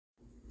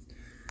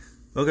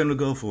Welcome to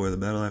Gulf War, the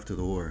battle after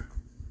the war.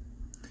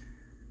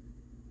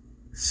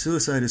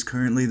 Suicide is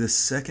currently the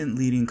second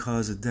leading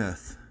cause of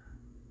death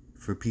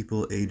for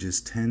people ages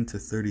 10 to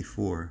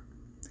 34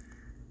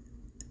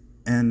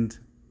 and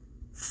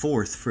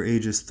fourth for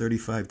ages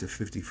 35 to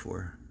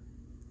 54.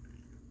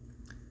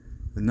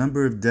 The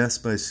number of deaths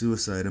by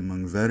suicide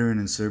among veteran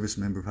and service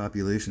member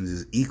populations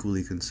is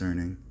equally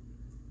concerning.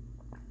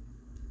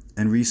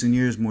 In recent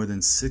years, more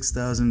than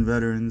 6,000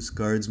 veterans,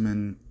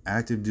 guardsmen,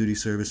 active duty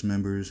service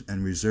members,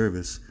 and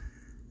reservists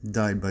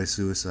died by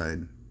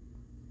suicide.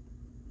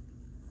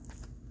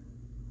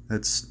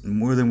 That's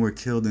more than were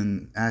killed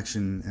in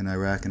action in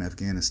Iraq and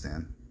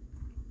Afghanistan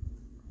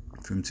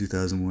from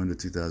 2001 to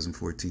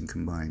 2014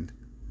 combined.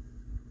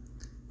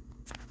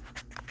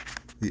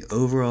 The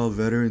overall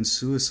veteran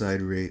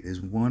suicide rate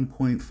is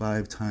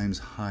 1.5 times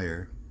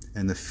higher,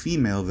 and the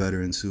female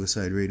veteran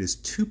suicide rate is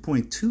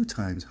 2.2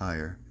 times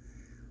higher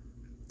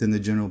than the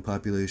general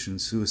population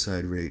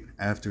suicide rate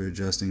after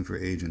adjusting for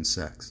age and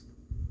sex.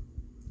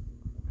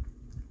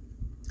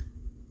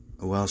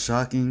 While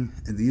shocking,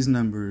 these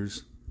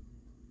numbers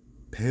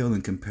pale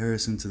in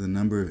comparison to the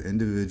number of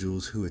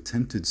individuals who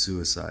attempted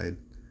suicide,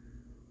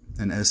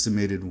 an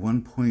estimated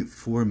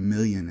 1.4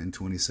 million in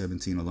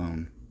 2017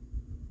 alone.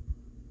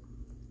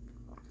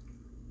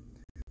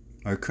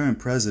 Our current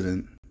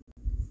president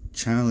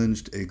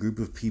challenged a group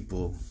of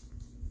people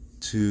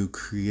to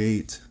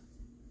create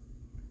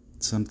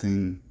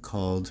something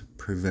called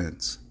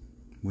Prevents,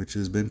 which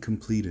has been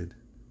completed.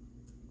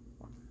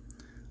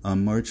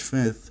 On March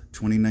 5th,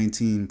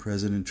 2019,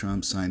 President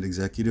Trump signed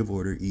Executive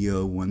Order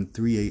EO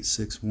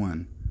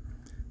 13861,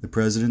 the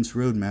President's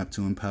roadmap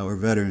to empower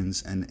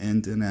veterans and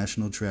end the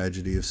national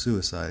tragedy of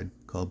suicide,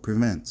 called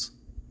Prevents,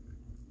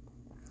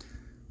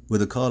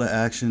 with a call to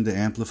action to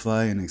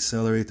amplify and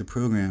accelerate the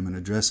program in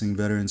addressing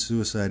veteran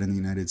suicide in the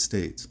United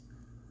States.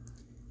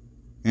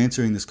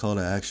 Answering this call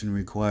to action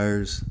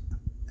requires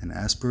an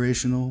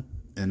aspirational,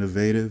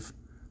 innovative,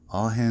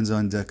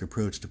 all-hands-on-deck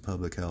approach to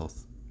public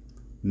health,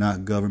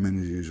 not government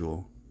as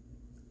usual.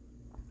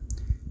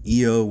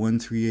 EO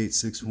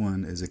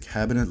 13861 is a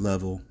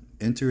cabinet-level,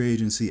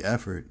 interagency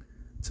effort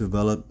to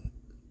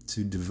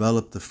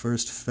develop the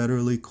first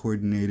federally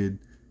coordinated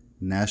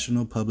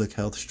national public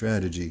health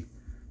strategy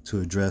to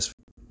address.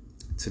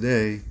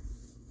 Today,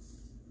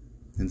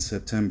 in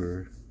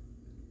September,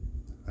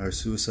 our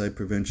Suicide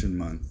Prevention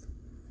Month,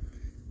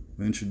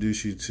 I'll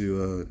introduce you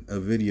to a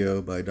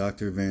video by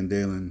Dr. Van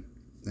Dalen,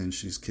 and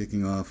she's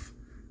kicking off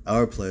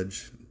our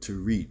pledge to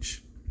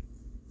REACH.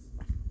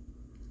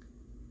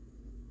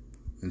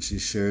 And she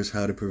shares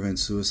how to prevent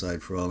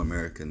suicide for all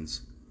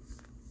Americans.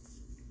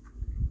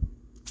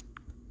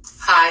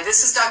 Hi,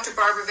 this is Dr.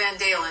 Barbara Van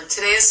Dalen.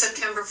 Today is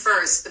September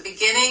 1st, the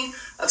beginning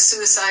of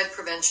Suicide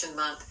Prevention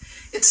Month.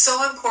 It's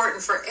so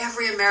important for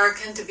every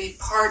American to be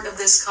part of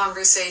this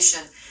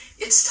conversation.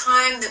 It's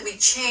time that we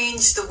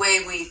change the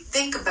way we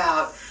think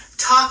about,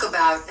 talk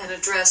about, and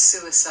address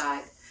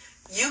suicide.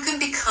 You can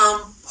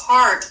become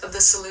part of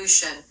the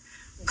solution.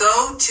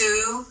 Go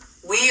to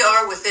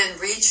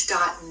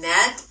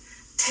wearewithinreach.net.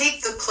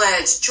 Take the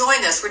pledge.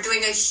 Join us. We're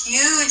doing a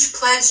huge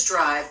pledge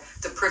drive.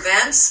 The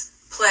Prevents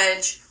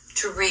Pledge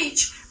to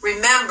Reach.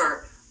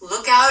 Remember,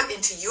 look out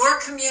into your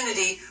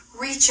community.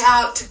 Reach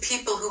out to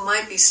people who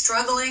might be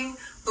struggling,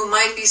 who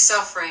might be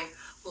suffering.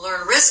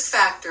 Learn risk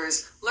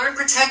factors. Learn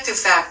protective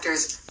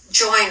factors.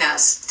 Join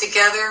us.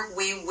 Together,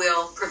 we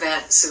will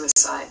prevent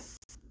suicide.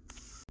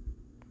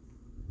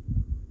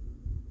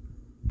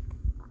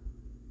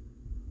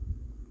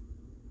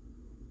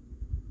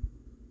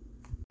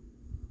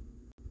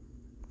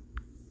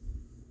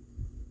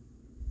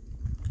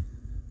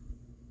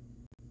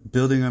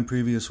 Building on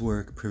previous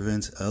work,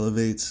 Prevents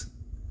elevates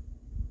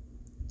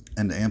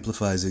and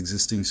amplifies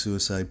existing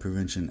suicide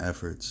prevention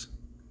efforts.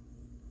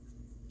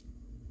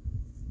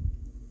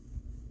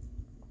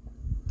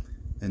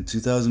 In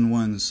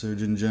 2001,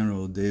 Surgeon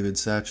General David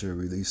Satcher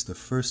released the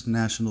first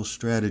national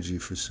strategy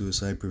for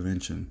suicide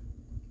prevention,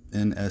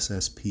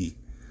 NSSP,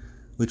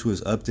 which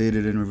was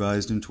updated and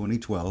revised in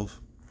 2012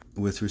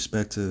 with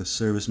respect to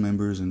service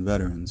members and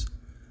veterans.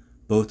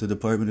 Both the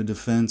Department of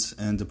Defense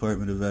and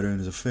Department of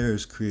Veterans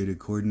Affairs created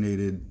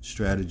coordinated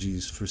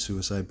strategies for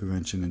suicide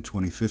prevention in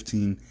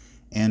 2015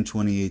 and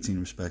 2018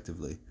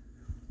 respectively,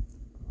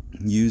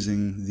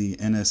 using the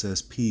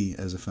NSSP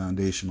as a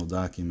foundational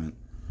document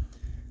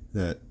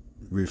that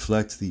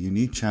reflect the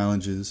unique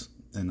challenges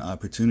and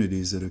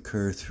opportunities that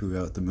occur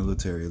throughout the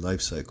military life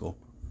cycle.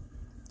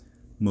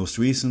 Most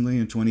recently,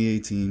 in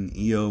 2018,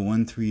 EO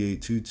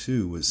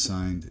 13822 was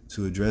signed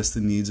to address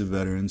the needs of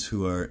veterans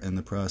who are in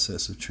the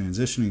process of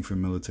transitioning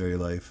from military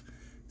life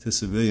to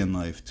civilian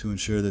life to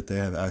ensure that they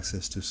have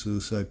access to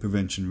suicide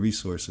prevention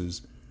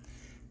resources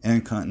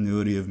and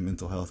continuity of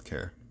mental health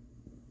care.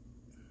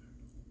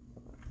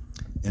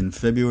 In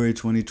February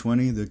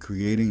 2020, the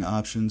Creating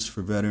Options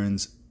for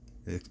Veterans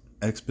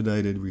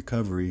Expedited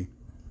Recovery,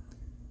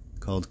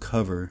 called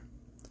COVER,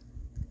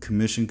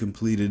 Commission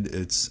completed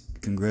its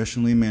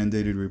congressionally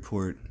mandated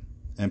report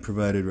and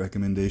provided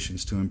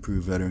recommendations to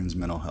improve veterans'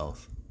 mental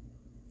health.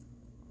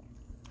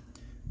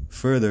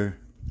 Further,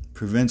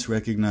 Prevents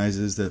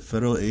recognizes that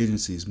federal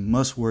agencies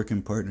must work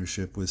in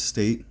partnership with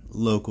state,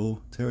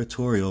 local,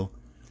 territorial,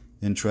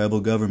 and tribal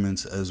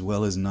governments as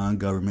well as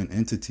non-government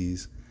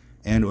entities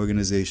and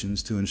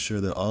organizations to ensure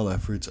that all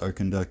efforts are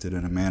conducted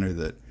in a manner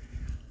that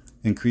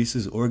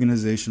increases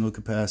organizational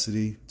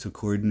capacity to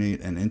coordinate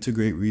and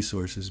integrate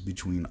resources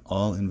between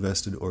all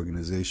invested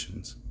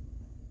organizations.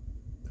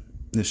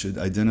 This should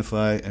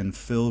identify and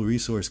fill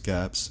resource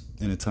gaps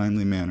in a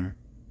timely manner.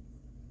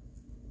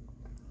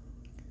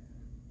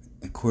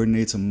 It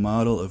coordinates a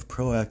model of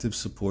proactive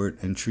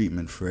support and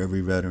treatment for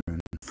every veteran.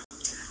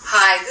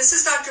 Hi, this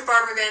is Dr.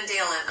 Barbara Van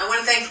Dalen. I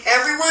want to thank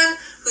everyone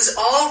who's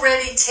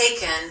already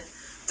taken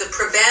the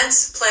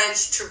Prevents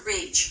Pledge to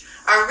Reach.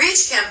 Our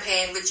Reach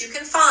campaign, which you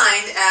can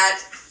find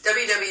at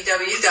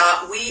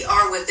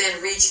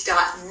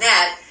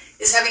www.wearewithinreach.net,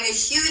 is having a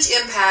huge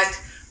impact.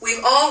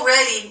 We've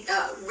already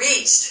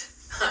reached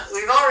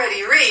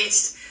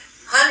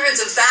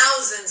hundreds of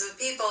thousands of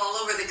people all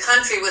over the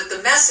country with the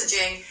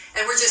messaging,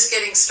 and we're just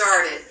getting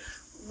started.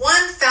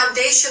 One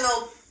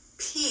foundational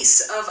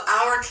piece of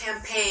our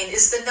campaign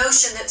is the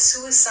notion that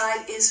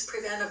suicide is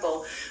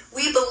preventable.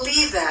 We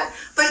believe that,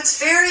 but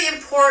it's very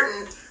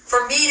important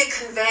for me to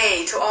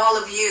convey to all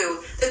of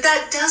you that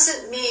that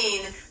doesn't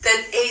mean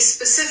that a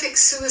specific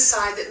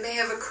suicide that may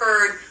have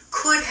occurred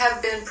could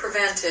have been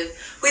prevented.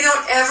 We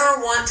don't ever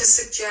want to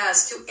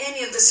suggest to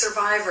any of the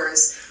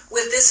survivors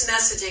with this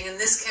messaging and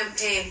this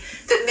campaign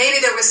that maybe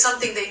there was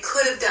something they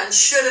could have done,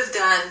 should have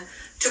done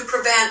to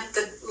prevent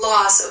the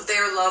loss of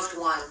their loved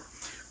one.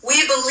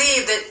 We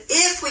believe that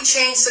if we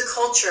change the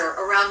culture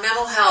around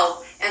mental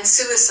health and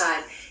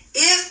suicide,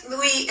 if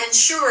we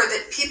ensure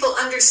that people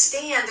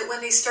understand that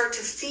when they start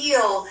to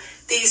feel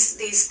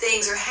these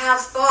things or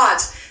have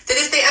thoughts, that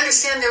if they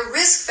understand their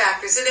risk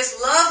factors, that if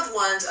loved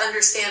ones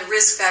understand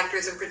risk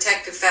factors and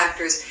protective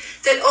factors,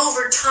 that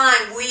over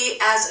time we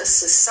as a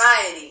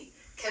society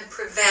can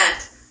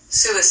prevent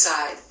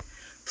suicide.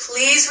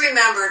 Please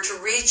remember to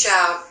reach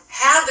out,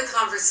 have the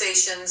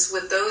conversations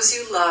with those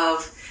you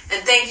love,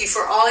 and thank you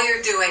for all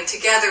you're doing.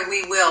 Together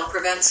we will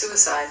prevent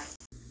suicide.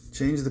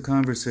 Change the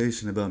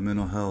conversation about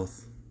mental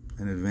health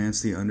and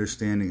advance the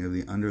understanding of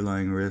the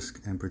underlying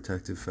risk and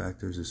protective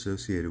factors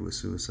associated with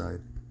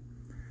suicide.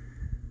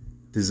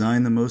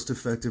 Design the most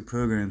effective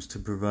programs to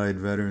provide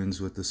veterans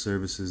with the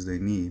services they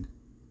need.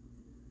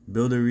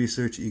 Build a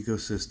research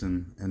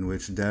ecosystem in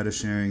which data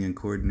sharing and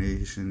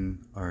coordination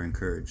are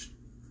encouraged.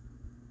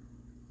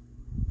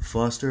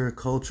 Foster a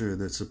culture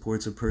that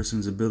supports a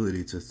person's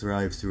ability to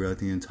thrive throughout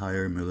the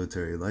entire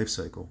military life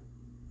cycle,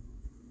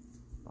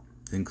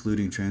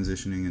 including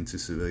transitioning into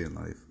civilian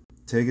life.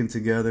 Taken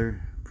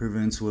together,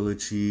 Prevents will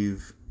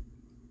achieve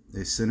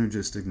a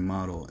synergistic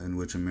model in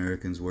which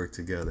Americans work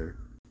together.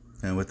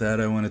 And with that,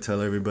 I want to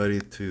tell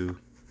everybody to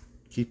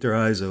keep their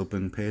eyes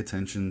open, pay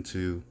attention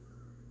to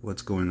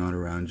what's going on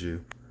around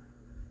you.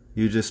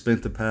 You just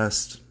spent the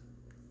past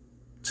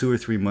 2 or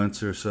 3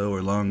 months or so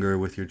or longer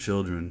with your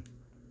children.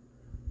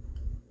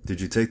 Did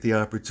you take the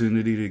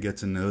opportunity to get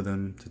to know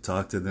them, to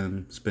talk to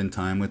them, spend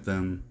time with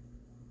them,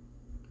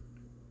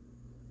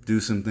 do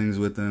some things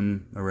with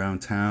them around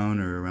town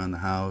or around the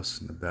house,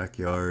 in the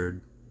backyard?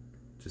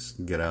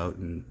 Just get out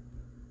and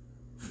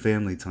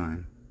family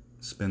time,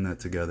 spend that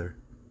together.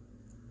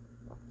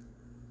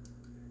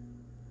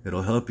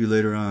 It'll help you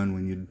later on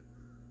when you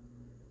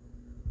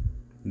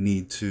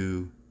need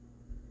to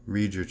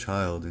read your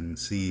child and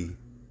see,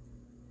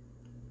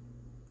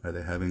 are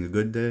they having a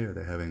good day? Are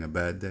they having a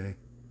bad day?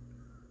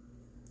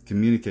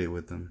 Communicate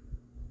with them.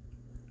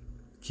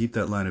 Keep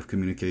that line of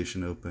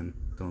communication open.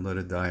 Don't let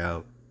it die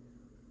out.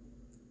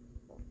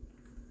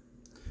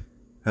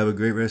 Have a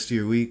great rest of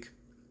your week,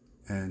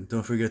 and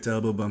don't forget to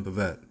elbow bump a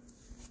vet.